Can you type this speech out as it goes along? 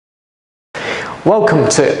Welcome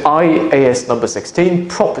to IAS number 16,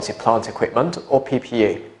 Property, Plant, Equipment, or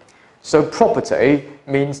PPE. So property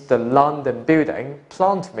means the land and building,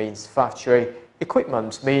 plant means factory,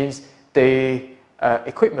 equipment means the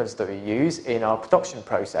equipment that we use in our production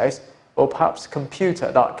process, or perhaps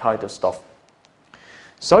computer, that kind of stuff.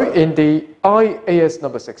 So in the IAS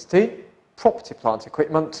number 16, Property, Plant,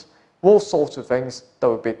 Equipment, what sorts of things that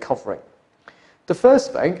we'll be covering. The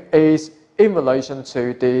first thing is in relation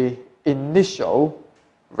to the initial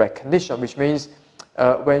recognition, which means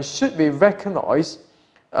when should we recognize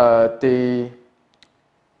the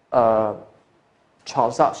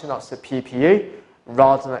transaction as the PPE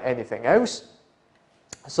rather than anything else.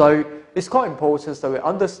 So it's quite important that we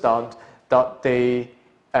understand that the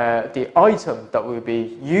item that we'll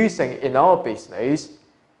be using in our business,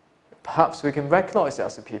 perhaps we can recognize it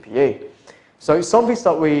as a PPE. So something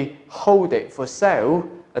that we hold it for sale,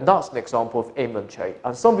 and that's an example of inventory,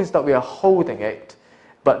 and something that we are holding it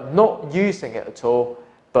but not using it at all,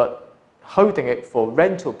 but holding it for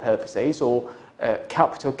rental purposes or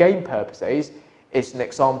capital gain purposes is an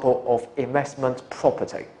example of investment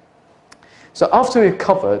property. So after we've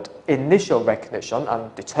covered initial recognition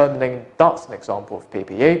and determining that's an example of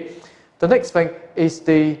PPE, the next thing is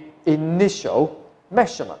the initial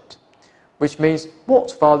measurement, which means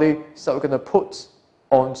what value that we're going to put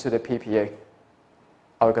onto the PPE.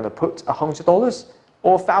 Are we going to put $100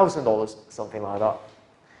 or $1,000, something like that?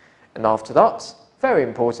 And after that, very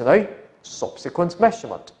importantly, subsequent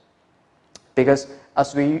measurement. Because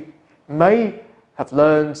as we may have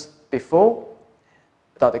learned before,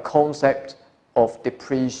 that the concept of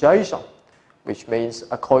depreciation, which means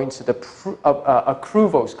according to the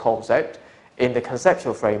accruals concept in the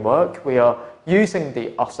conceptual framework, we are using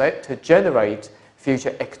the asset to generate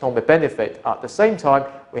future economic benefit. At the same time,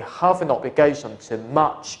 we have an obligation to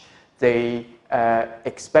match the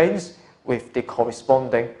expense with the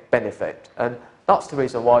corresponding benefit. And that's the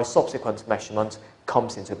reason why subsequent measurement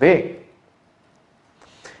comes into being.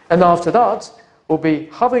 And after that, we'll be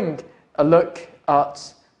having a look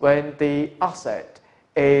at when the asset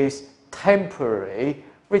is temporarily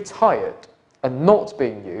retired and not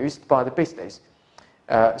being used by the business.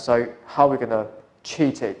 So how we're going to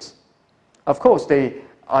treat it. Of course, the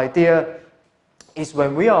idea is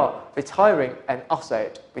when we are retiring an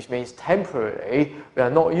asset, which means temporarily we are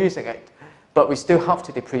not using it, but we still have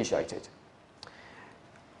to depreciate it.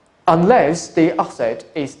 Unless the asset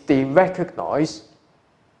is derecognized,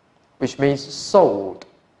 which means sold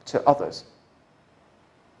to others.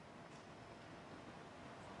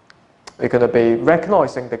 We're going to be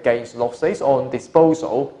recognizing the gains losses on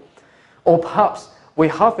disposal, or perhaps we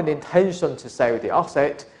have an intention to sell the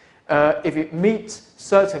asset. If it meets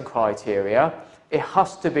certain criteria, it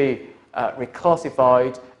has to be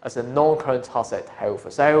reclassified as a non-current asset held for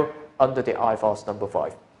sale under the IFRS number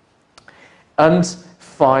 5. And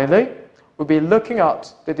finally, we'll be looking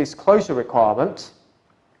at the disclosure requirement,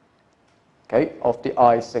 okay, of the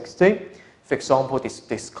IAS 16. For example,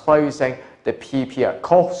 disclosing the PP at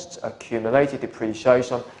cost, accumulated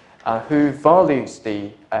depreciation, who values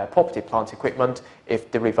the property, plant, equipment if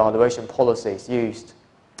the revaluation policy is used.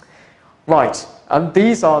 Right, and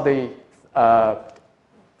these are the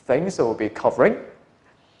things that we'll be covering.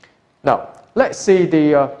 Now, let's see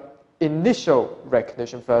the initial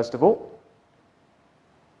recognition first of all.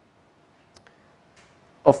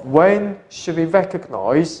 Of when should we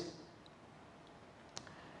recognize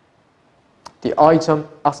the item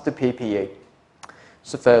as the PPE.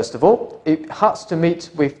 So first of all, it has to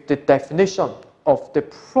meet with the definition of the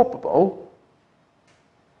probable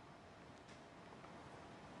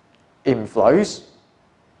inflows.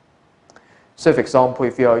 So for example,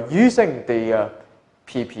 if you are using the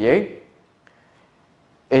PPE,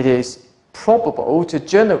 it is probable to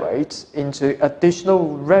generate into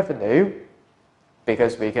additional revenue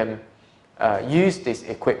because we can use this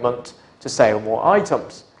equipment to sell more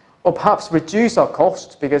items. Or perhaps reduce our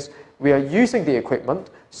costs because we are using the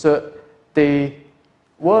equipment so the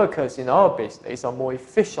workers in our business are more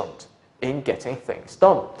efficient in getting things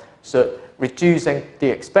done. So reducing the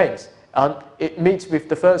expense. And it meets with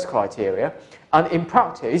the first criteria. And in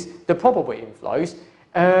practice, the probable inflows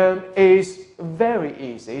is very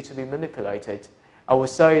easy to be manipulated. I would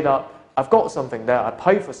say that I've got something there, I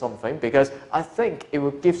pay for something because I think it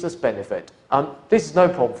will give us benefit. And this is no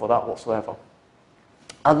problem for that whatsoever.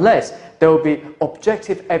 Unless there will be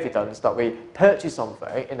objective evidence that we purchased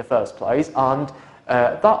something in the first place and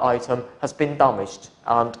that item has been damaged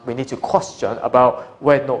and we need to question about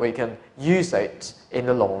whether or not we can use it in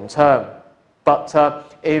the long term. But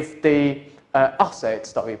if the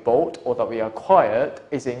assets that we bought or that we acquired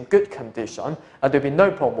is in good condition, and there'll be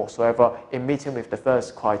no problem whatsoever in meeting with the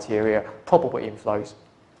first criteria, probable inflows.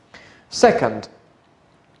 Second,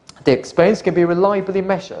 the expense can be reliably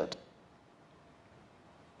measured,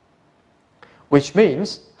 which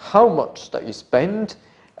means how much that you spend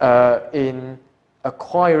in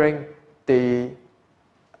acquiring the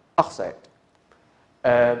asset.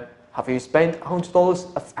 Have you spent $100,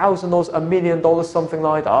 $1,000, $1 million, something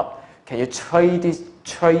like that? Can you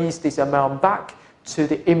trace this amount back to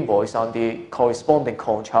the invoice and the corresponding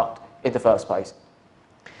contract in the first place?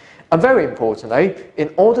 And very importantly,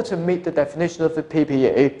 in order to meet the definition of the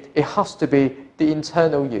PPE, it has to be the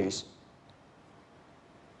internal use,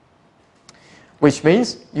 which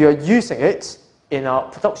means you're using it in our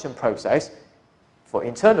production process for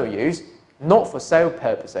internal use, not for sale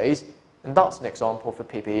purposes, and that's an example for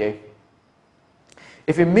PPE.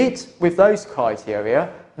 If you meet with those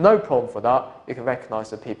criteria, no problem for that, you can recognise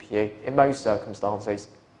the PPE in most circumstances.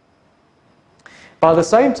 But at the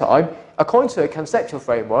same time, according to the conceptual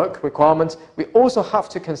framework requirements, we also have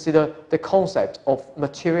to consider the concept of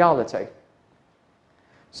materiality.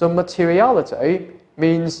 So materiality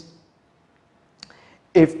means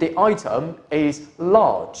if the item is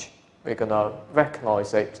large, we're going to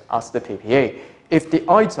recognise it as the PPE. If the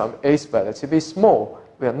item is relatively small,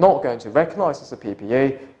 we are not going to recognise it as a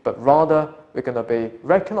PPE, but rather we're going to be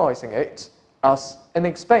recognising it as an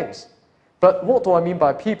expense. But what do I mean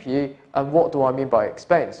by PPE and what do I mean by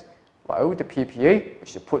expense? Well, the PPE, we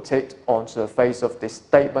should put it onto the face of the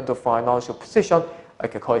statement of financial position, I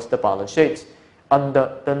can call it the balance sheet,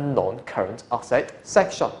 under the non-current asset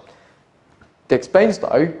section. The expense,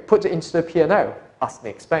 though, put it into the P&L as an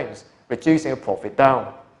expense, reducing the profit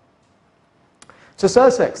down. To a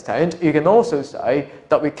certain extent, you can also say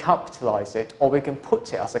that we capitalise it or we can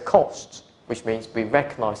put it as a cost, which means we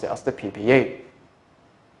recognise it as the PPE.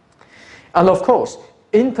 And of course,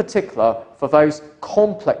 in particular, for those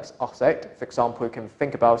complex assets, for example, you can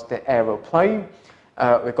think about the aeroplane.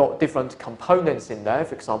 We've got different components in there.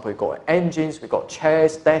 For example, we've got engines, we've got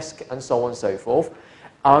chairs, desks, and so on and so forth.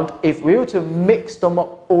 And if we were to mix them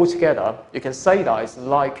up all together, you can say that it's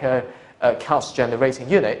like a cash generating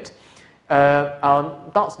unit. And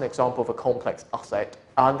that's an example of a complex asset.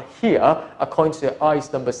 And here, according to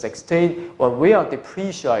IAS number 16, when we are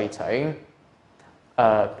depreciating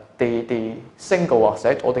the single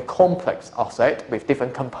asset or the complex asset with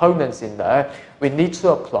different components in there, we need to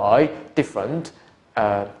apply different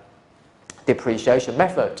depreciation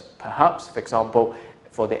method. Perhaps, for example,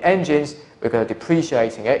 for the engines, we're going to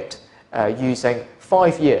depreciating it using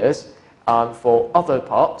 5 years, and for other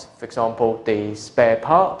parts, for example, the spare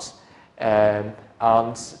parts, and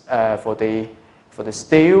for the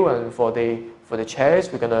steel and for the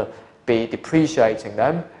chairs, we're going to be depreciating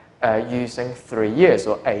them using 3 years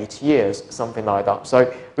or 8 years, something like that. So,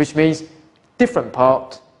 which means different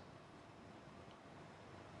part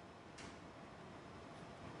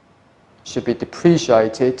should be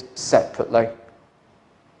depreciated separately.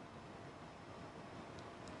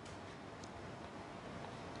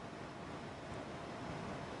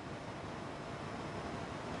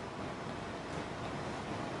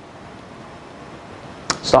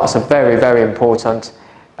 So that's a very, very important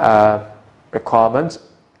requirement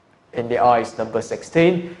in the IAS number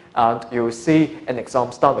 16, and you will see an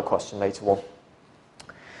exam standard question later on.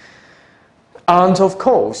 And of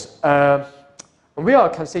course, when we are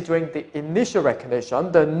considering the initial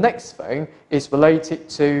recognition, the next thing is related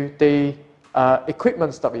to the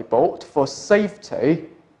equipment that we bought for safety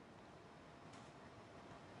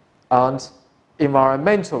and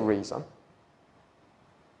environmental reason.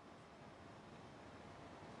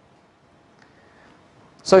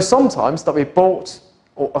 So sometimes that we bought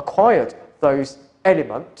or acquired those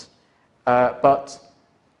elements, but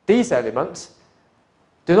these elements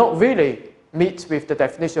do not really meet with the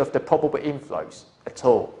definition of the probable inflows at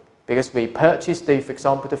all, because we purchased the, for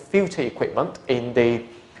example, the filter equipment in the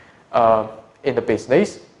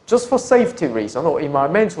business just for safety reason or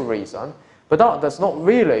environmental reason, but that does not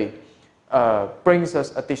really brings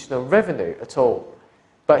us additional revenue at all.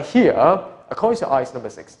 But here, according to IAS number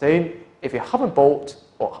 16, if you haven't bought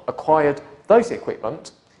or acquired those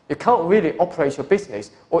equipment, you can't really operate your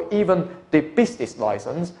business, or even the business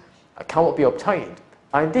license cannot be obtained.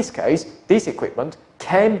 And in this case, this equipment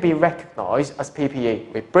can be recognized as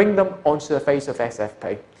PPE. We bring them onto the face of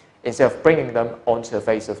SFP instead of bringing them onto the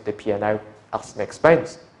face of the P&L as an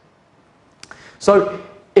expense. So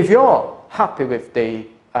if you're happy with the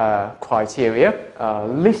criteria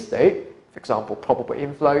listed, for example, probable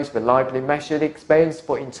inflows, reliably measured expense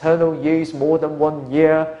for internal use more than 1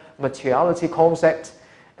 year, materiality concept,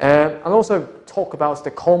 And also talk about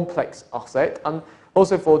the complex asset, and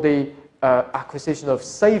also for the acquisition of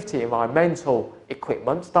safety, environmental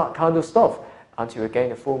equipment, that kind of stuff, until you gain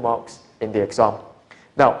the full marks in the exam.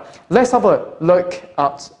 Now, let's have a look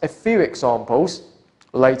at a few examples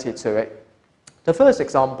related to it. The first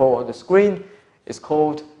example on the screen is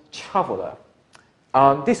called traveller.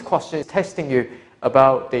 And this question is testing you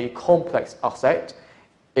about the complex asset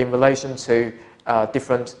in relation to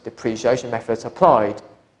different depreciation methods applied.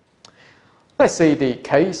 Let's see the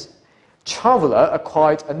case. Traveller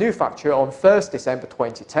acquired a new factory on 1st December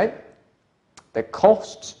 2010. The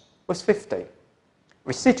cost was 50.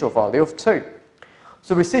 Residual value of 2.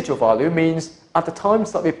 So residual value means at the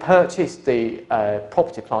times that we purchase the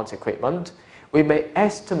property, plant, equipment, we may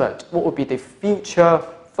estimate what would be the future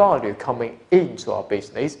value coming into our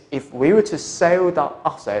business if we were to sell that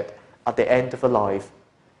asset at the end of the life.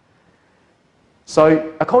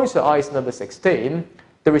 So according to IAS number 16,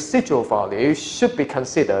 the residual value should be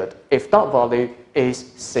considered if that value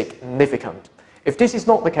is significant. If this is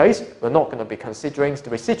not the case, we're not going to be considering the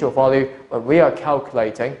residual value when we are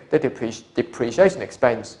calculating the depreciation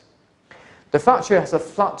expense. The factory has a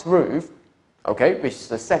flat roof, okay, which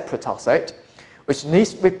is a separate asset, which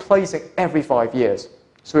needs replacing every 5 years.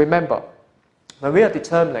 So remember, when we are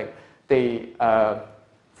determining the,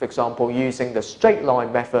 for example, using the straight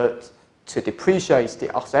line method to depreciate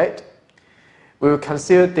the asset, we will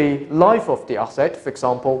consider the life of the asset. For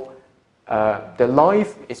example, the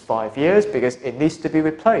life is 5 years because it needs to be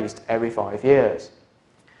replaced every 5 years.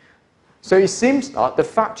 So it seems that the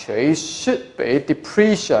factory should be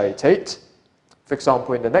depreciated. For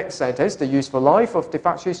example, in the next sentence, the useful life of the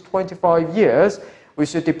factory is 25 years. We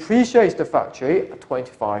should depreciate the factory at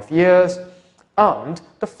 25 years and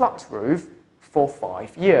the flat roof for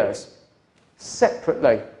 5 years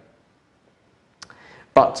separately.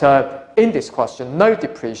 But in this question, no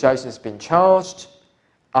depreciation has been charged,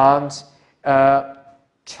 and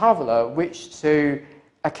traveller wished to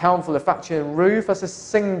account for the factory and roof as a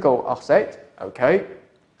single asset, okay,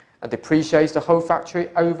 and depreciates the whole factory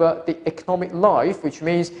over the economic life, which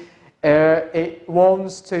means it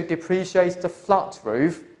wants to depreciate the flat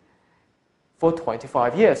roof for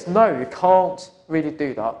 25 years. No, you can't really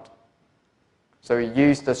do that. So we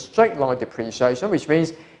use the straight line depreciation, which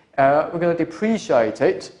means we're going to depreciate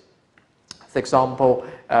it, for example,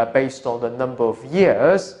 based on the number of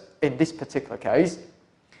years in this particular case,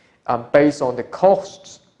 based on the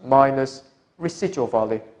costs minus residual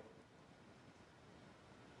value.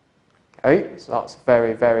 Okay, so that's a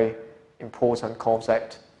very, very important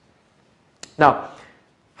concept. Now,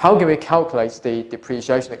 how can we calculate the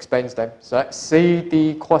depreciation expense then? So let's see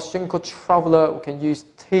the question called traveller. We can use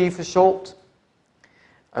T for short.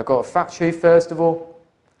 I've got a factory first of all.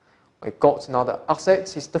 We've got another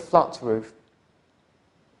asset, it's the flat roof.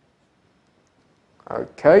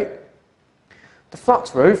 Okay. The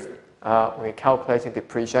flat roof, we're calculating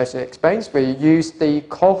depreciation expense. We use the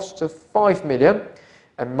cost of 5 million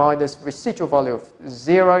and minus residual value of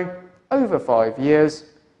 0 over 5 years.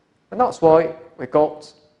 And that's why we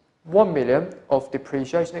got 1 million of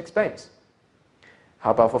depreciation expense.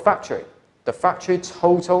 How about for factory? The factory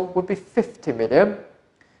total would be 50 million,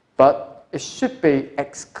 but it should be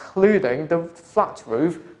excluding the flat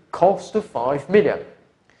roof cost of 5 million.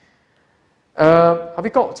 Have we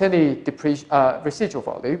got any residual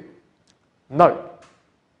value? No.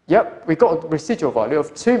 Yep, we got a residual value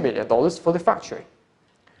of $2 million for the factory.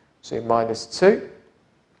 So minus 2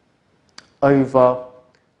 over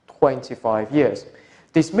 25 years.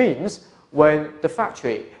 This means when the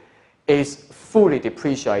factory is fully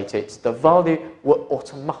depreciated, the value will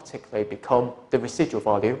automatically become the residual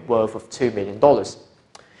value worth of $2 million.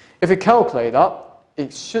 If you calculate that,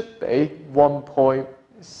 it should be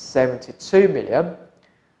 1.72 million.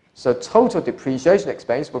 So total depreciation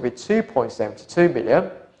expense will be 2.72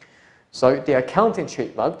 million. So the accounting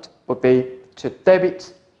treatment would be to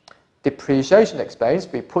debit depreciation expense,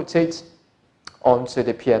 we put it onto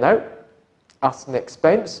the P&L as an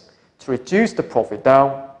expense to reduce the profit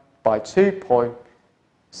down by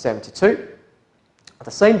 2.72. At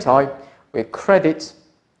the same time, we credit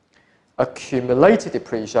accumulated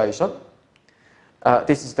depreciation.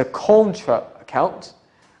 This is the contra account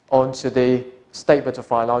onto the statement of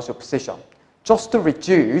financial position, just to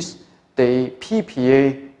reduce the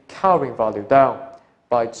PP&E carrying value down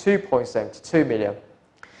by 2.72 million.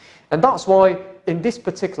 And that's why in this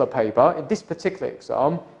particular paper, in this particular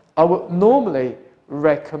exam, I would normally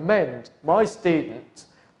recommend my students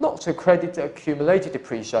not to credit the accumulated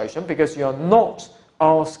depreciation because you are not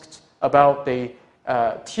asked about the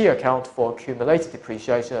T account for accumulated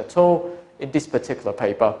depreciation at all in this particular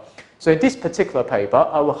paper. So in this particular paper,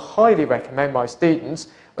 I will highly recommend my students,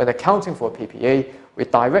 when accounting for PPE, we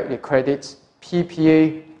directly credit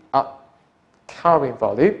PPE at carrying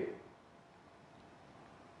value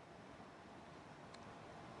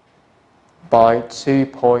by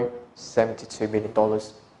 $2.72 million.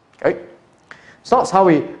 Okay? So that's how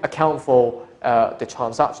we account for the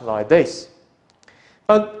transaction like this.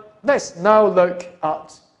 But let's now look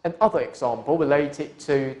at another example related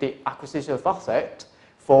to the acquisition of asset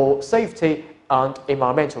for safety and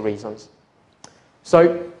environmental reasons.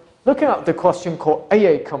 So looking at the question called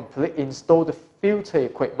AA company installed the filter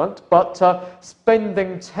equipment, but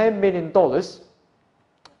spending $10 million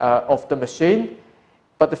of the machine,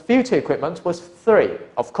 but the filter equipment was 3.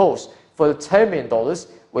 Of course, for the $10 million,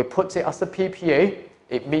 we put it as a PPE.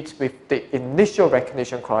 It meets with the initial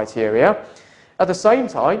recognition criteria. At the same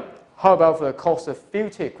time, how about for the cost of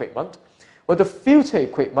filter equipment? Well, the filter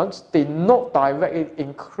equipment did not directly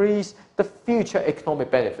increase the future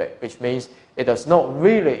economic benefit, which means it does not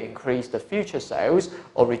really increase the future sales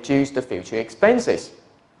or reduce the future expenses.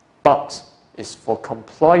 But it's for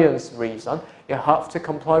compliance reason, you have to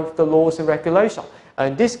comply with the laws and regulation.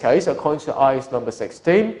 And in this case, according to IAS number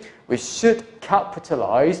 16, we should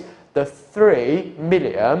capitalize the $3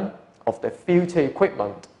 million of the filter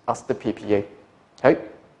equipment as the PPE. Okay?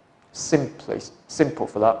 Simple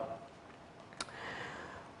for that.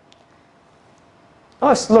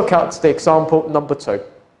 Let's look at the example number 2.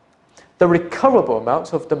 The recoverable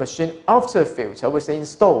amount of the machine after the filter was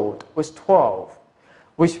installed was 12,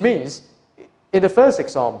 which means in the first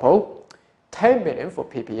example, 10 million for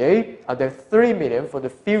PPE and then 3 million for the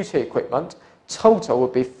filter equipment, total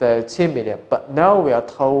would be 13 million. But now we are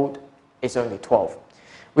told it's only 12,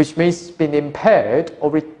 which means it's been impaired or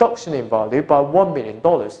reduction in value by $1 million.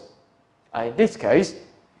 And in this case,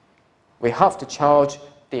 we have to charge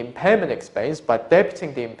the impairment expense by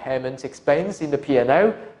debiting the impairment expense in the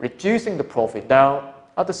P&L, reducing the profit down.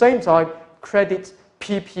 At the same time, credit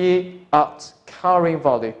PPE at carrying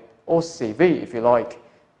value, or CV if you like,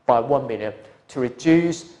 by $1 million to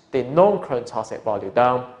reduce the non-current asset value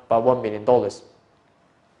down by $1 million.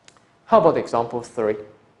 How about example 3?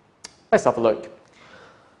 Let's have a look.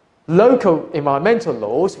 Local environmental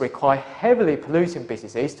laws require heavily polluting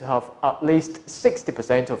businesses to have at least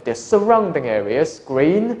 60% of their surrounding areas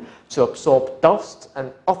green to absorb dust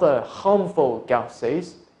and other harmful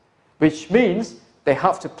gases, which means they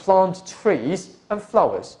have to plant trees and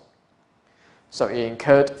flowers. So it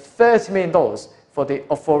incurred $30 million for the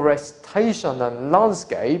afforestation and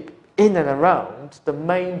landscape in and around the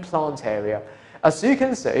main plant area. As you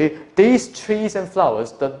can see, these trees and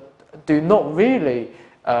flowers that do not really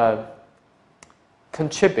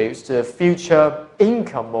contributes to the future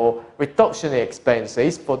income or reduction in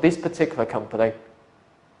expenses for this particular company.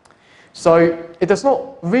 So it does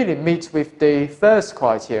not really meet with the first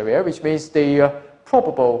criteria, which means the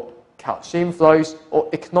probable cash inflows or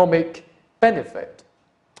economic benefit.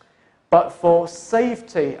 But for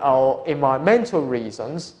safety or environmental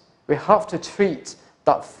reasons, we have to treat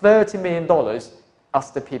that $30 million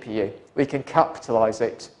as the PPE. We can capitalize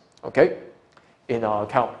it, okay, in our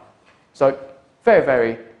account. So very,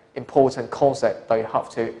 very important concept that you have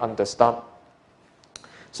to understand.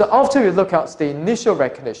 So after we look at the initial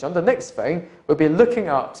recognition, the next thing we'll be looking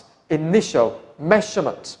at initial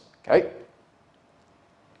measurement, okay,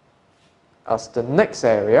 as the next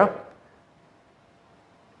area.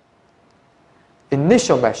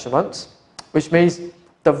 Initial measurement, which means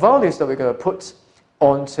the values that we're going to put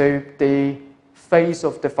onto the face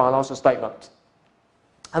of the financial statement.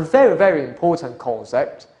 A very, very important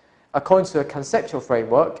concept, according to the conceptual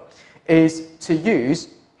framework, is to use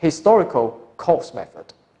historical cost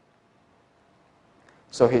method.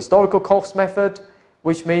 So historical cost method,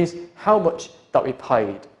 which means how much that we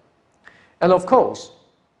paid. And of course,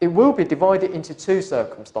 it will be divided into 2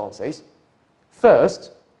 circumstances.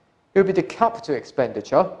 First, it will be the capital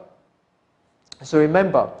expenditure. So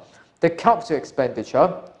remember, the capital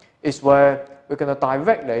expenditure is where we're going to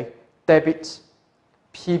directly debit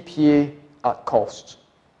PPE at cost.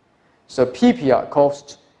 So PPE at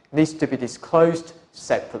cost needs to be disclosed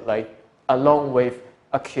separately along with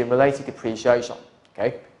accumulated depreciation.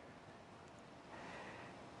 Okay?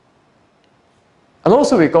 And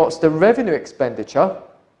also we've got the revenue expenditure,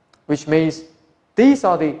 which means these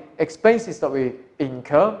are the expenses that we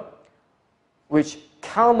incur which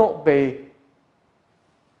cannot be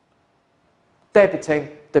debiting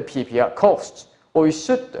the PPE at cost. What we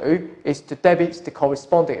should do is to debit the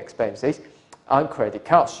corresponding expenses and credit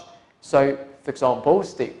cash. So, for example,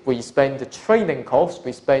 we spend the training costs,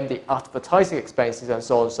 we spend the advertising expenses and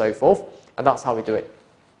so on and so forth, and that's how we do it.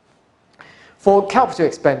 For capital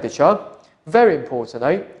expenditure, very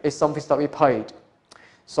importantly, is something that we paid.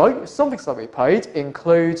 So, something that we paid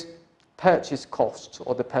includes purchase cost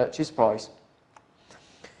or the purchase price.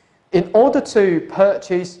 In order to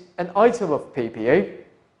purchase an item of PPE,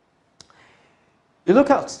 you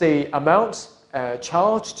look at the amount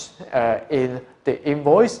charged in the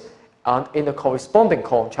invoice and in the corresponding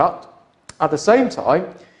contract. At the same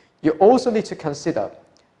time, you also need to consider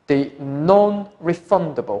the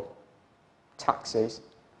non-refundable taxes.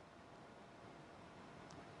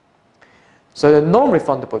 So the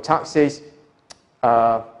non-refundable taxes,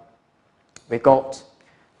 we got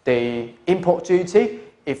the import duty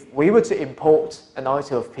if we were to import an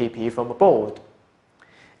item of PPE from abroad.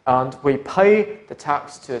 And we pay the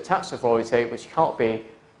tax to a tax authority which can't be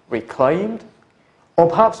reclaimed. Or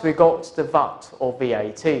perhaps we got the VAT or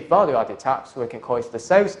VAT, value-added tax, we can call it the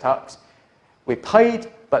sales tax. We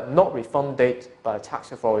paid but not refunded by the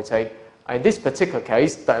tax authority. And in this particular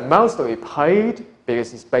case, the amounts that we paid,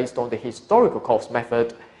 because it's based on the historical cost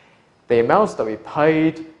method, the amounts that we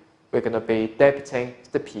paid, we're going to be debiting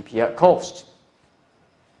the PPE cost.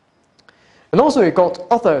 And also we got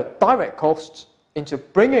other direct costs into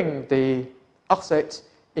bringing the asset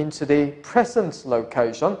into the present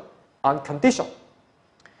location and condition.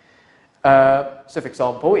 So for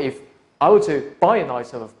example, if I were to buy an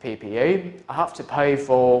item of PPE, I have to pay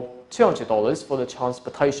for $200 for the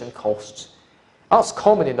transportation costs. That's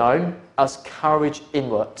commonly known as carriage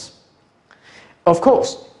inwards. Of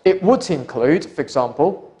course, it would include, for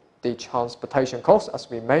example, the transportation costs, as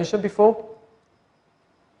we mentioned before.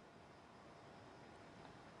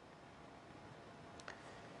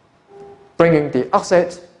 Bringing the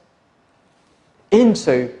asset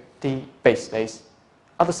into the business.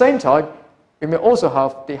 At the same time, we may also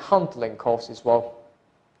have the handling costs as well.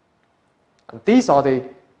 And these are the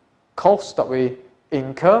costs that we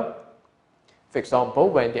incur. For example,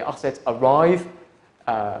 when the assets arrive,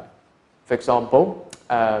 for example,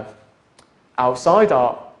 outside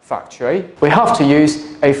our factory, we have to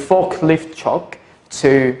use a forklift truck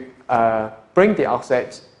to bring the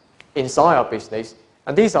assets inside our business.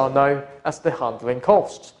 And these are known as the handling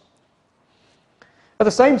costs. At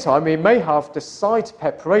the same time, we may have the site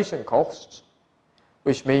preparation costs,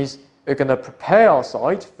 which means we're going to prepare our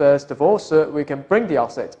site first of all so we can bring the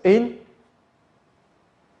asset in.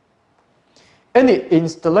 Any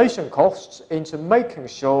installation costs into making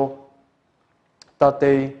sure that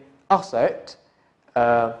the asset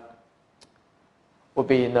will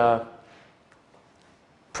be in a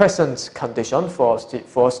present condition for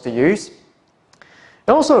us to use.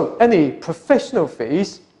 And also any professional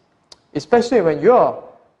fees, especially when you are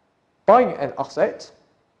buying an asset,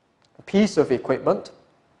 a piece of equipment,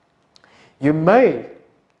 you may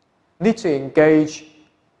need to engage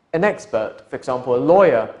an expert, for example, a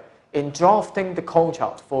lawyer, in drafting the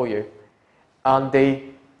contract for you. And the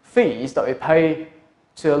fees that we pay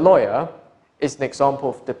to a lawyer is an example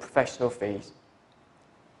of the professional fees.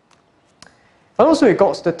 And also it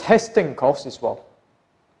got the testing costs as well.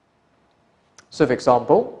 So for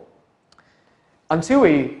example, until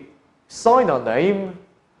we sign our name,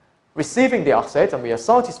 receiving the asset, and we are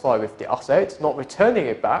satisfied with the asset, not returning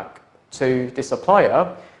it back to the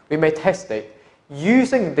supplier, we may test it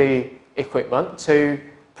using the equipment to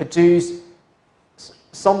produce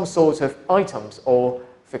some sort of items, or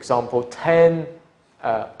for example 10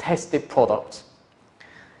 tested products.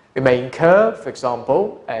 We may incur, for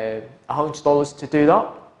example, $100 to do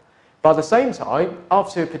that, but at the same time,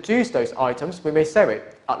 after we produce those items, we may sell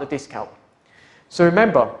it at a discount. So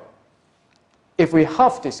remember, if we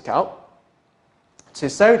have discount to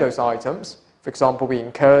sell those items, for example, we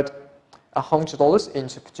incurred $100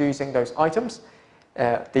 into producing those items,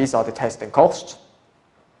 these are the testing costs.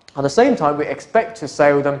 At the same time, we expect to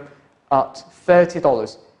sell them at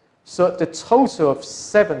 $30. So the total of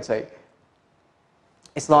 70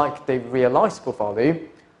 is like the realizable value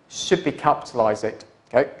should be capitalized.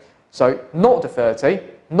 Okay? So not the 30,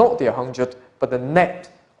 not the 100, but the net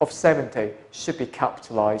of 70 should be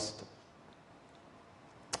capitalized.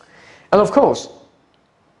 And of course,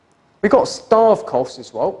 we got staff costs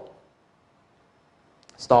as well.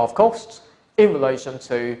 Staff costs in relation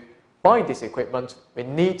to buying this equipment, we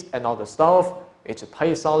need another staff, we need to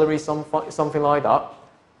pay a salary, something like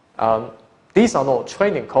that. These are not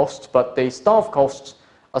training costs, but the staff costs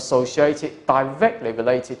associated directly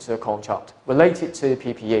related to the contract, related to the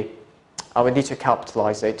PPE, and we need to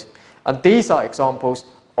capitalize it. And these are examples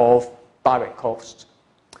of direct costs.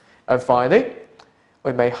 And finally,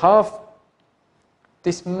 we may have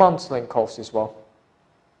dismantling costs as well.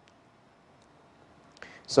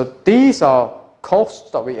 So these are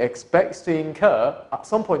costs that we expect to incur at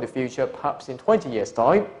some point in the future, perhaps in 20 years'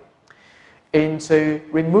 time, into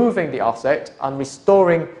removing the asset and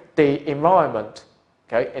restoring the environment,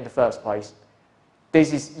 okay, in the first place.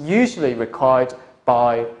 This is usually required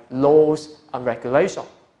by laws and regulation.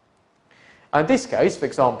 And in this case, for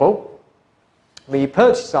example, we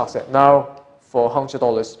purchase asset now for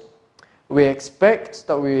 $100. We expect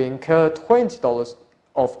that we incur $20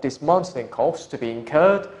 of this monthly cost to be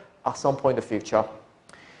incurred at some point in the future.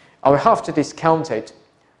 And we have to discount it,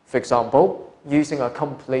 for example, using a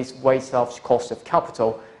company's weighted average cost of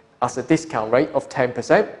capital as a discount rate of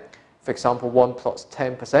 10%, for example, 1 plus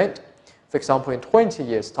 10%, for example, in 20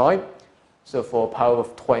 years' time, so for a power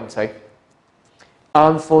of 20.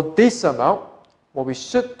 And for this amount, what we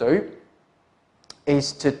should do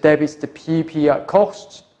is to debit the PP&E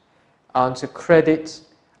costs and to credit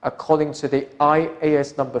according to the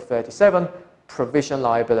IAS number 37 provision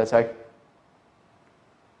liability.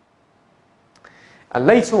 And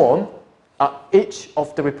later on, at each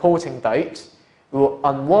of the reporting dates, we will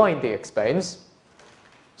unwind the expense.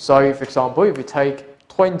 So, for example, if we take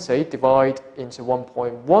 20 divide into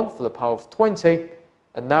 1.1 for the power of 20,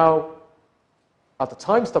 and now at the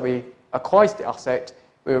times that we acquire the asset,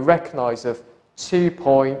 we will recognize of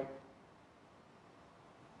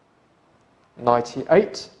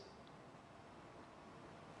 2.98.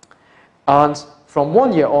 And from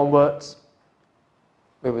 1 year onwards,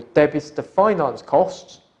 we would debit the finance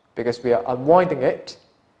costs because we are unwinding it,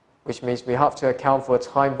 which means we have to account for a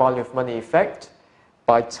time value of money effect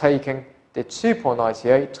by taking the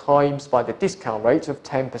 2.98 times by the discount rate of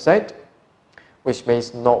 10%, which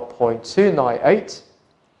means 0.298,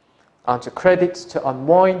 and to credit to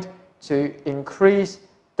unwind to increase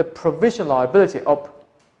the provision liability up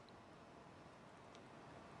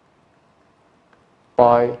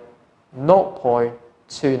by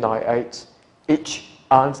 0.298 each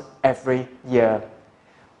and every year.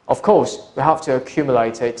 Of course, we have to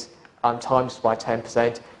accumulate it and times by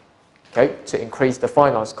 10%, okay, to increase the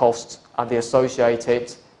finance costs and the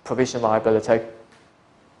associated provision liability.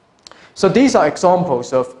 So these are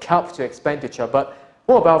examples of capital expenditure, but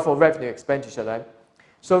what about for revenue expenditure then?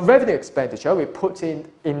 So revenue expenditure, we put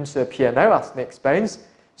into the P&L as an expense.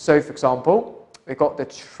 So for example, we got the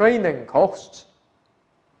training costs.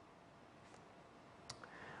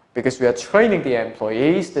 Because we are training the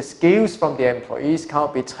employees, the skills from the employees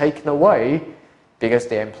can't be taken away because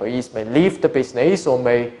the employees may leave the business or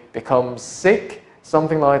may become sick,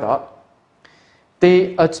 something like that.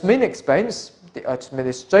 The admin expense, the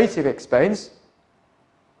administrative expense,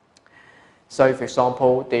 so for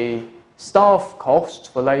example, the staff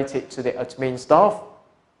costs related to the admin staff,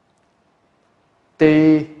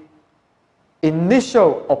 the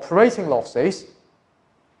initial operating losses.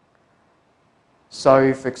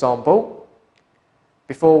 So, for example,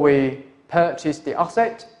 before we purchase the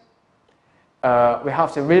asset, we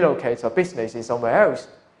have to relocate our business in somewhere else.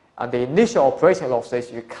 And the initial operating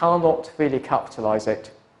losses, you cannot really capitalize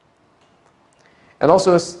it. And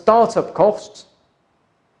also startup costs.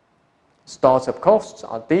 Startup costs,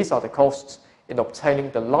 and these are the costs in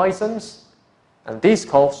obtaining the license. And these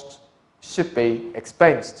costs should be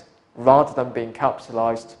expensed rather than being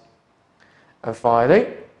capitalized. And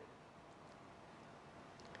finally,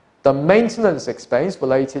 the maintenance expense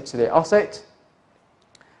related to the asset,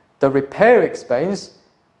 the repair expense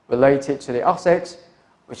related to the asset,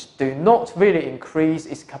 which do not really increase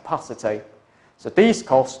its capacity. So these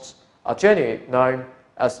costs are generally known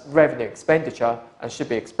as revenue expenditure and should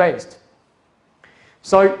be expensed.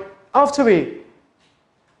 So after we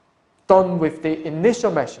done with the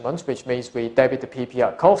initial measurements, which means we debit the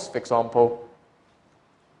PP&E costs, for example,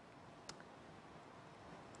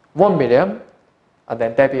 1 million, and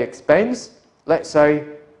then debit expense, let's say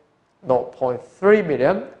 0.3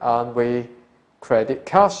 million, and we credit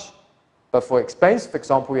cash. But for expense, for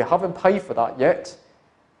example, we haven't paid for that yet.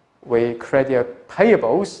 We credit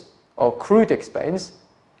payables or accrued expense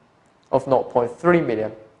of 0.3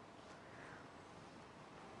 million.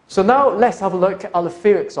 So now let's have a look at a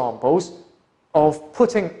few examples of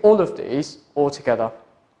putting all of these all together.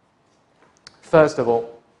 First of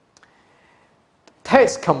all,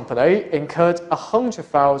 test company incurred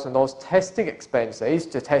 $100,000 testing expenses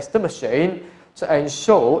to test the machine to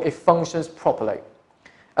ensure it functions properly.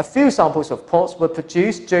 A few samples of pots were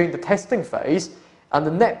produced during the testing phase, and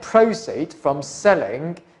the net proceeds from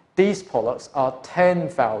selling these products are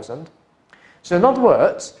 $10,000. So in other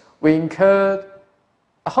words, we incurred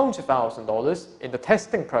 $100,000 in the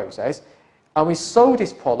testing process, and we sold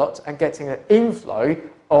this product and getting an inflow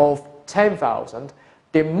of $10,000.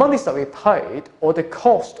 The monies that we paid, or the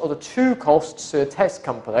cost, or the true costs to the test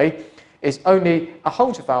company, is only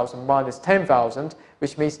 100,000 minus 10,000,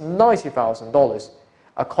 which means $90,000.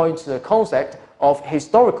 According to the concept of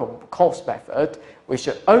historical cost method, we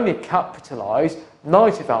should only capitalize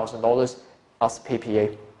 $90,000 as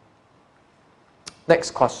PPE.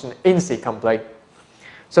 Next question, INSEE complete.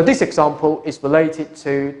 So this example is related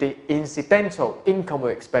to the incidental income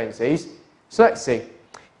or expenses. So let's see.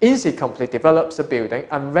 INSEE company develops a building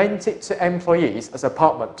and rents it to employees as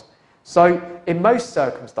apartment. So in most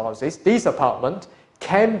circumstances, these apartments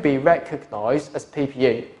can be recognized as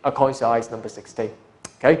PPE according to IAS number 16,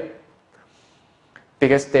 okay?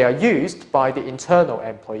 Because they are used by the internal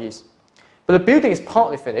employees. But the building is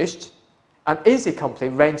partly finished, and INSEE company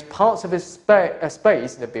rents parts of its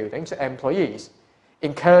space in the building to employees,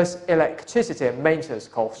 incurs electricity and maintenance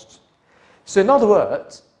costs. So in other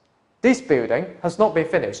words, this building has not been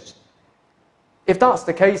finished. If that's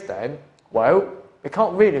the case then, well, we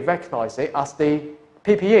can't really recognise it as the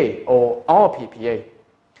PPE or RPPE.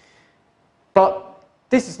 But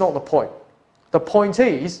this is not the point. The point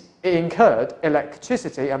is, it incurred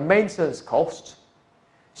electricity and maintenance costs.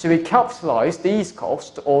 Should we capitalise these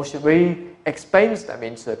costs or should we expense them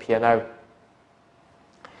into the P&L?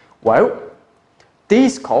 Well,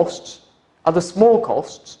 these costs are the small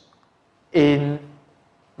costs in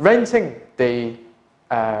renting the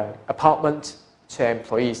apartment to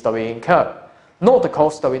employees that we incur, not the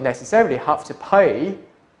costs that we necessarily have to pay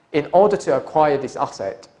in order to acquire this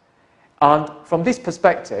asset. And from this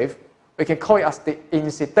perspective, we can call it as the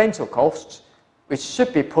incidental costs, which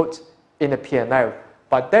should be put in the P&L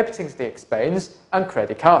by debiting the expense and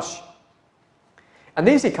credit cash. And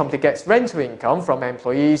the INSEE company gets rental income from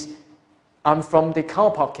employees and from the car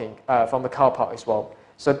parking, from the car park as well.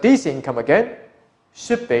 So this income again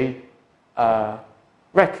should be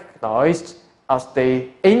recognised as the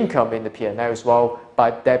income in the P&L as well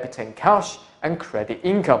by debiting cash and credit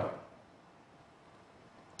income.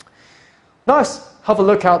 Now let's have a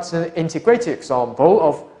look at an integrated example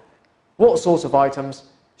of what sorts of items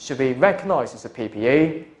should be recognised as a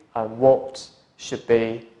PPE and what should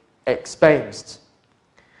be expensed.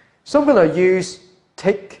 So I'm going to use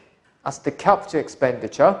TIC as the capital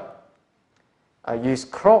expenditure. I use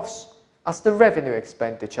CROSS as the revenue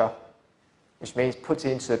expenditure, which means put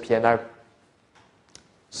it into the P&L.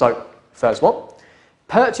 So, first one,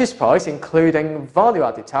 purchase price including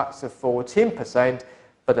value-added tax of 14%,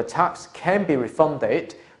 but the tax can be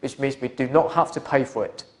refunded, which means we do not have to pay for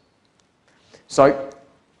it. So,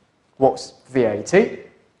 what's VAT?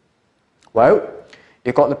 Well,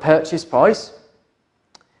 you've got the purchase price.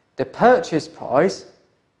 The purchase price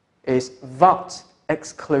is VAT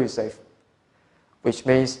exclusive, which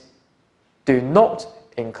means do not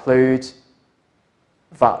include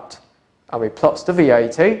VAT. And we plot the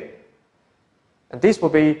VAT, and this will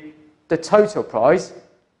be the total price,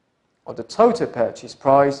 or the total purchase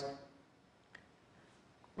price,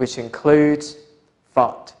 which includes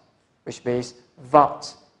VAT, which means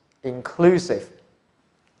VAT inclusive.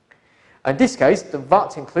 In this case, the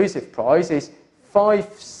VAT inclusive price is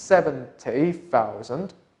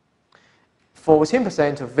 570,000,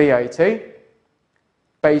 14% of VAT,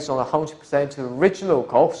 based on 100% of original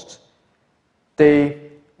cost. The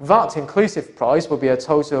VAT inclusive price will be a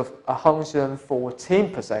total of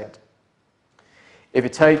 114%. If you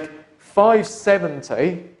take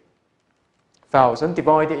 570,000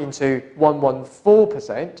 divided into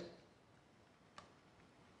 114%,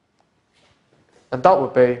 and that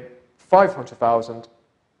would be 500,000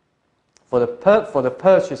 for the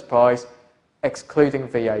purchase price excluding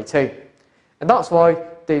VAT. And that's why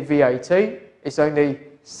the VAT is only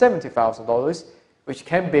 $70,000, which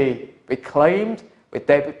can be reclaimed. We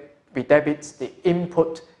debit the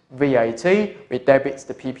input VAT, we debit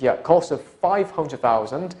the PPE cost of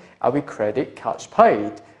 500,000, and we credit cash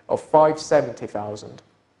paid of 570,000.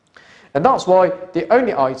 And that's why the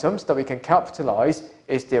only items that we can capitalise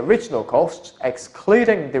is the original cost,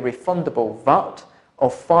 excluding the refundable VAT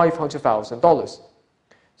of $500,000.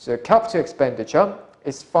 So capital expenditure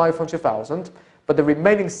is 500,000, but the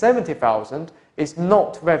remaining 70,000 is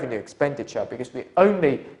not revenue expenditure because we're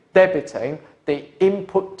only debiting the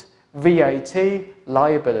input VAT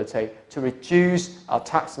liability to reduce our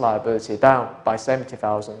tax liability down by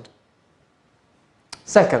 70,000.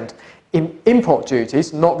 Second, import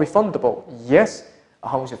duties not refundable. Yes,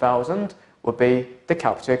 100,000 would be the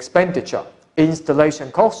capital expenditure.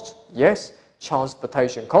 Installation costs, yes.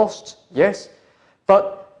 Transportation costs, yes.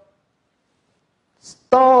 But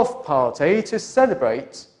staff party to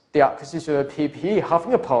celebrate the acquisition of PPE,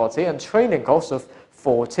 having a party and training costs of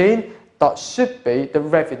 14, that should be the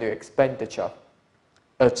revenue expenditure.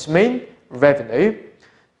 Admin revenue,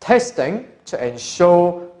 Testing to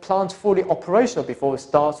ensure plant fully operational before it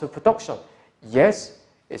starts with production. Yes,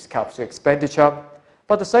 it's capital expenditure,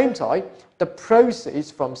 but at the same time, the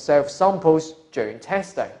proceeds from self-samples during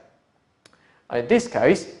testing. And in this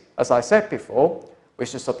case, as I said before, we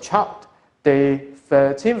should subtract the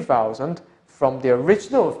 13,000 from the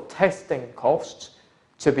original testing costs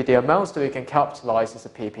to be the amounts that we can capitalize as a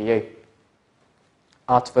PPE.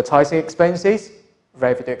 Advertising expenses,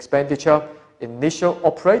 revenue expenditure, initial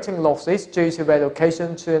operating losses due to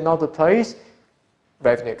relocation to another place,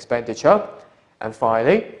 revenue expenditure, and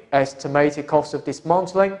finally, estimated cost of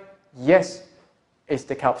dismantling, yes, is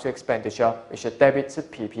the capital expenditure, we should debit to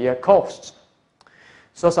PPE costs.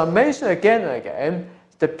 So as I mentioned again and again,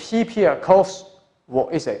 the PPE cost,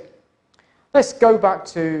 what is it? Let's go back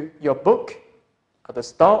to your book at the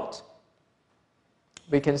start.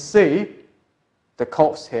 We can see the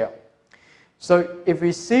costs here. So if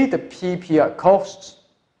we see the PPE costs,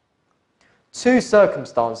 two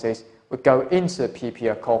circumstances would go into the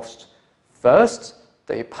PPE cost. First,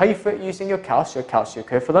 that you pay for it using your cash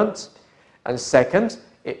equivalent, and second,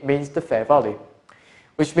 it means the fair value.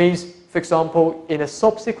 Which means, for example, in a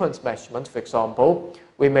subsequent measurement, for example,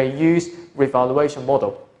 we may use revaluation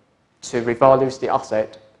model to revalue the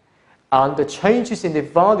asset. And the changes in the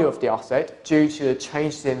value of the asset due to the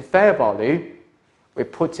changes in fair value, we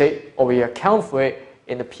put it or we account for it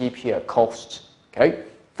in the PPE cost. Okay,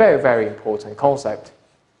 very, very important concept.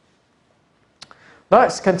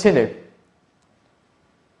 Let's continue.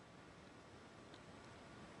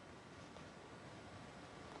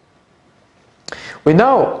 We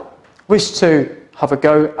now wish to have a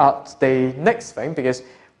go at the next thing because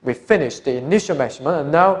we finished the initial measurement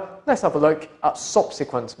and now let's have a look at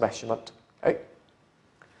subsequent measurement. Okay?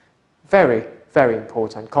 Very, very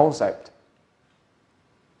important concept.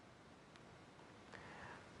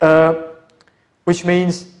 Which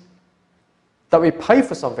means that we pay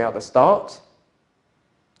for something at the start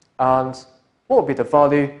and what will be the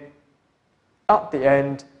value at the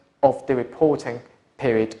end of the reporting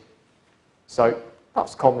period. So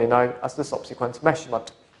that's commonly known as the subsequent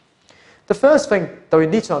measurement. The first thing that we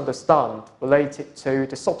need to understand related to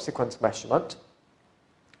the subsequent measurement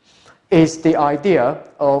is the idea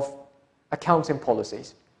of accounting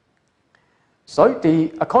policies. So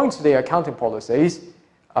according to the accounting policies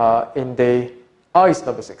in the IAS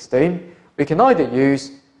number 16, we can either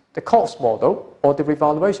use the cost model or the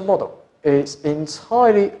revaluation model. It's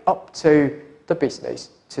entirely up to the business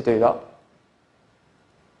to do that.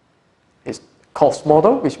 It's cost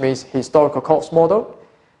model, which means historical cost model,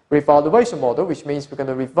 revaluation model, which means we're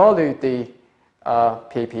going to revalue the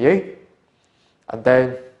PPE, and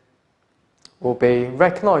then we'll be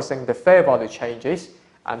recognizing the fair value changes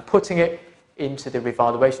and putting it into the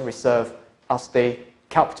revaluation reserve as the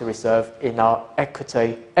capital reserve in our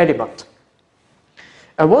equity element.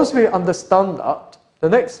 And once we understand that, the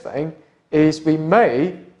next thing is we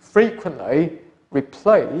may frequently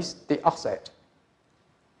replace the asset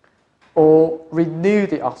or renew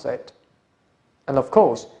the asset. And of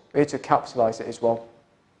course, we need to capitalize it as well.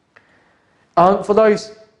 And for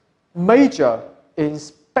those major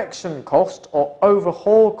inspection costs or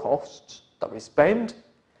overhaul costs that we spend,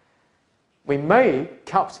 we may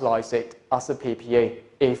capitalize it as a PPE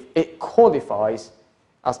if it qualifies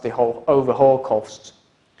as the whole overhaul cost.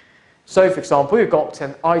 So for example, we've got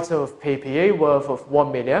an item of PPE worth of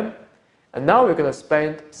 1 million, and now we're going to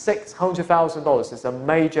spend $600,000 as a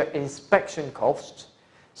major inspection cost.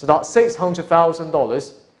 So that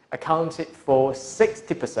 $600,000 accounted for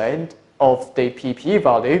 60% of the PPE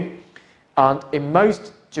value, and in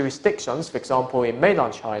most jurisdictions, for example in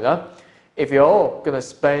mainland China, if you're going to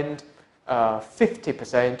spend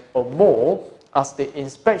 50% or more as the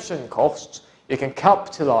inspection cost, you can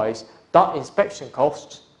capitalize that inspection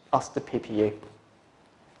cost as the PPE.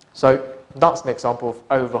 So that's an example of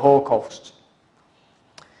overhaul cost.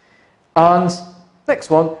 And next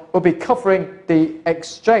one will be covering the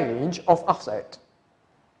exchange of asset.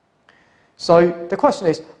 So the question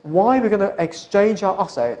is, why are we going to exchange our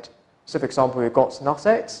asset? So for example, we've got some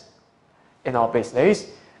assets in our business.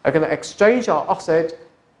 We're going to exchange our asset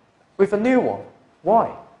with a new one.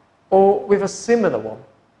 Why? Or with a similar one.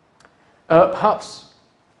 Perhaps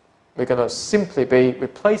we're going to simply be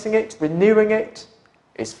replacing it, renewing it.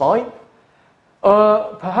 It's fine.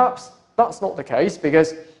 Perhaps that's not the case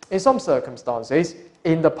because in some circumstances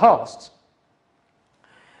in the past,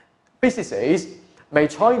 businesses may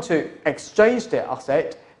try to exchange their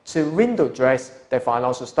asset to window dress their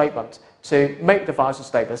financial statement, to make the financial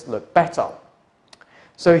statements look better.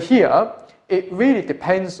 So here, it really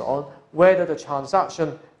depends on whether the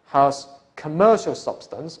transaction has commercial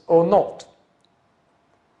substance or not.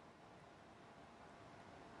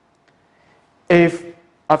 if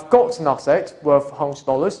I've got an asset worth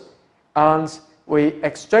 $100 and we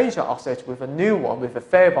exchange that asset with a new one with a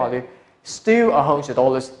fair value still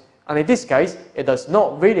 $100, and in this case it does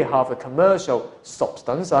not really have a commercial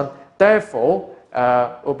substance, and therefore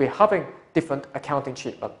we'll be having different accounting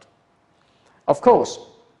treatment. Of course,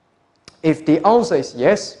 if the answer is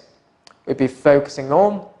yes, we'll be focusing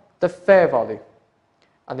on the fair value,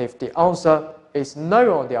 and if the answer is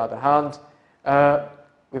no, on the other hand,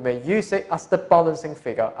 we may use it as the balancing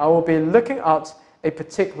figure. I will be looking at a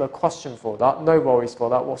particular question for that, no worries for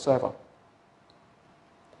that whatsoever.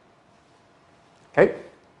 Okay,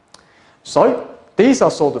 so these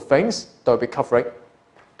are sort of things that we'll be covering.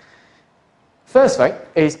 First thing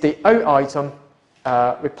is the O item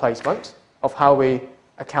replacement of how we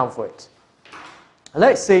account for it.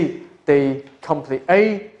 Let's see the Company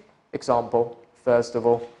A example first of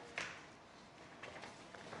all.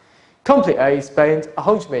 Company A spent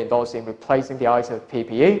 $100 million in replacing the item of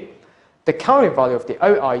PPE. The carrying value of the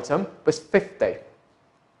O item was 50.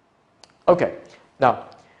 Okay, now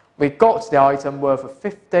we got the item worth of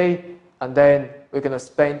 50, and then we're going to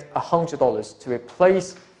spend $100 to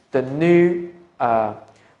replace the new,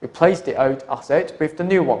 replace the old asset with the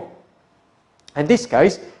new one. In this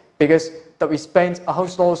case, because that we spent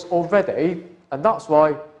 $100 already, and that's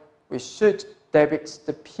why we should debit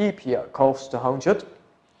the PP at cost to 100,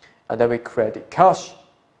 and then we credit cash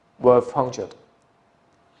worth 100.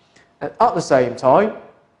 And at the same time,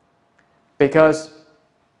 because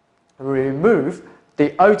we remove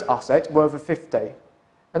the old asset worth of 50,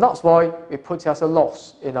 and that's why we put it as a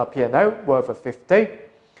loss in our P&L worth of 50,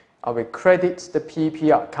 and we credit the PP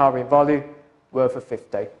at carrying value worth of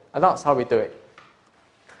 50, and that's how we do it.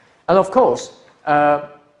 And of course,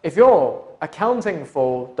 if you're accounting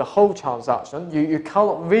for the whole transaction, you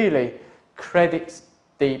cannot really credit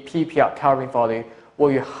the PP at carrying value. What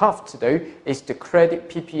you have to do is to credit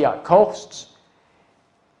PP at costs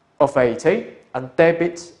of 80 and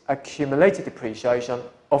debit accumulated depreciation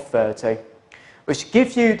of 30, which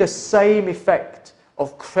gives you the same effect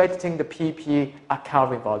of crediting the PP at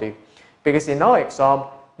carrying value. Because in our exam,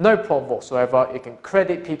 no problem whatsoever, you can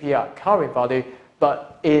credit PP at carrying value,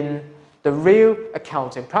 but in the real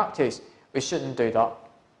accounting practice, we shouldn't do that.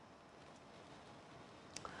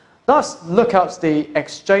 Let's look at the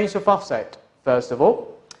exchange of asset first of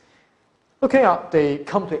all. Looking at the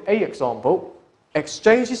Company A example,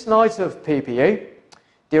 exchange is an item of PPE.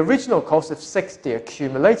 The original cost of 60,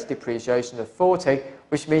 accumulated depreciation of 40,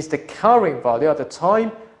 which means the carrying value at the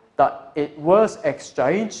time that it was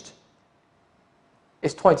exchanged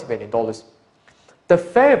is $20 million. The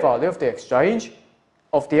fair value of the exchange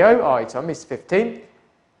of the O item is 15,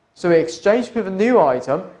 so we exchange with a new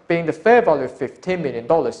item being the fair value of $15 million.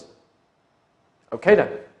 Okay then,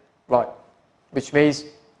 right, which means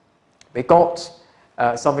we got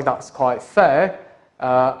something that's quite fair.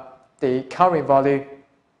 The carrying value,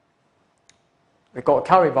 we got a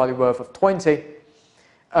carrying value worth of 20,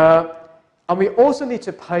 and we also need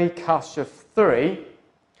to pay cash of 3.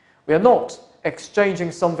 We are not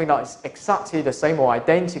exchanging something that is exactly the same or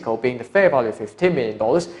identical, being the fair value of $15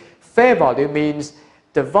 million. Fair value means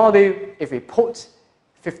the value, if we put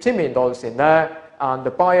 $15 million in there, and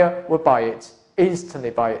the buyer will buy it,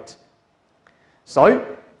 instantly buy it.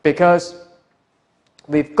 So, because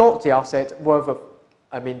we've got the asset worth of,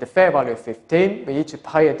 the fair value of 15, we need to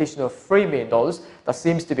pay additional $3 million. That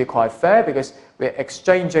seems to be quite fair because we're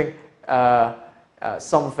exchanging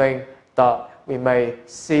something that we may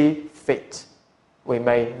see fit, we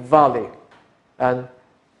may value. And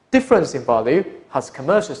difference in value has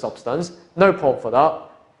commercial substance, no problem for that.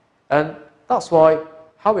 And that's why,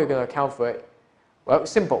 how we're going to account for it? Well,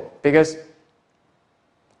 simple, because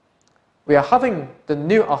we are having the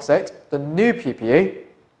new asset, the new PPE.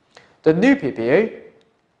 The new PPE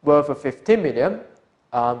worth of 15 million,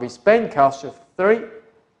 and we spend cash of 3,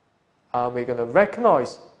 and we're going to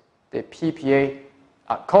recognize the PPE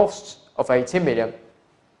at cost of 18 million.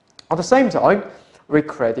 At the same time, we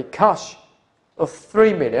credit cash of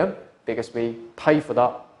 3 million because we pay for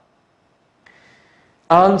that.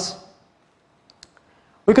 And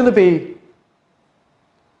we're going to be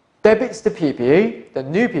debits the PPE, the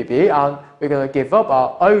new PPE, and we're going to give up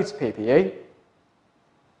our old PPE.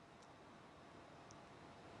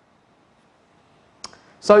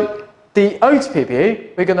 So the old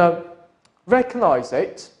PPE, we're going to recognize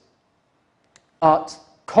it at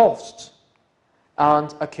cost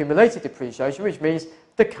and accumulated depreciation, which means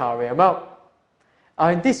the carrying amount.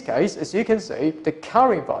 And in this case, as you can see, the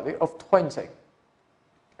carrying value of 20.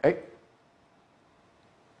 Okay?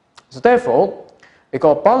 So therefore, we've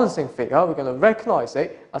got a balancing figure, we're going to recognize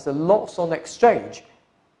it as a loss on exchange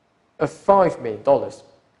of $5 million.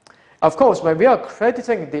 Of course, when we are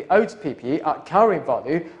crediting the old PPE at carrying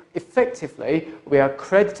value, effectively we are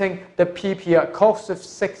crediting the PPE at cost of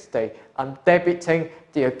 60 and debiting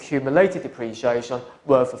the accumulated depreciation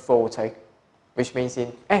worth of 40, which means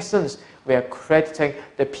in essence we are crediting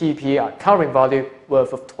the PPE at carrying value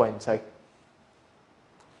worth of 20.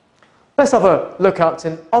 Let's have a look at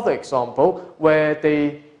another example where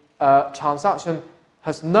the transaction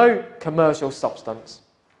has no commercial substance.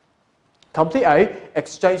 Company A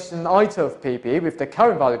exchanged an item of PPE with the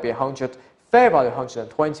carrying value being 100, fair value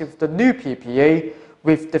 120, with the new PPE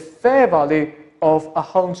with the fair value of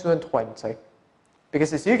 120.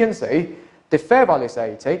 Because as you can see, the fair value is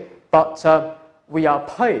 80, but we are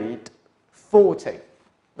paid 40,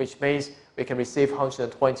 which means we can receive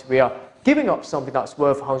 120. We are giving up something that's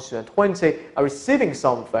worth 120 and receiving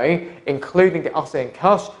something, including the asset and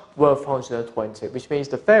cash, worth 120, which means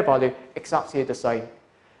the fair value is exactly the same.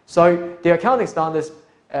 So the accounting standards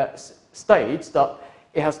states that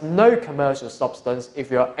it has no commercial substance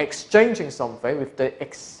if you are exchanging something with the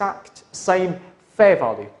exact same fair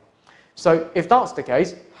value. So if that's the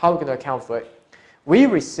case, how are we going to account for it? We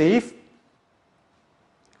receive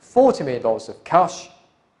 $40 million of cash.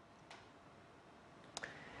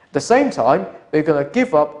 At the same time, we're going to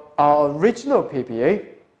give up our original PPE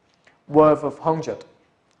worth of 100.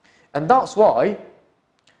 And that's why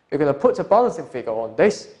we're going to put a balancing figure on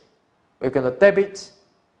this. We're going to debit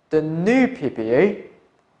the new PPE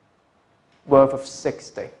worth of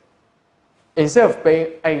 60 instead of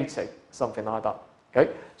being 80, something like that.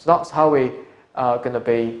 Okay, so that's how we are going to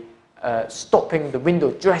be stopping the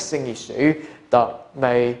window dressing issue that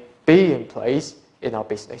may be in place in our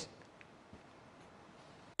business.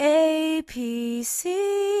 APC,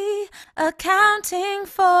 accounting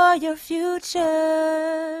for your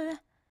future.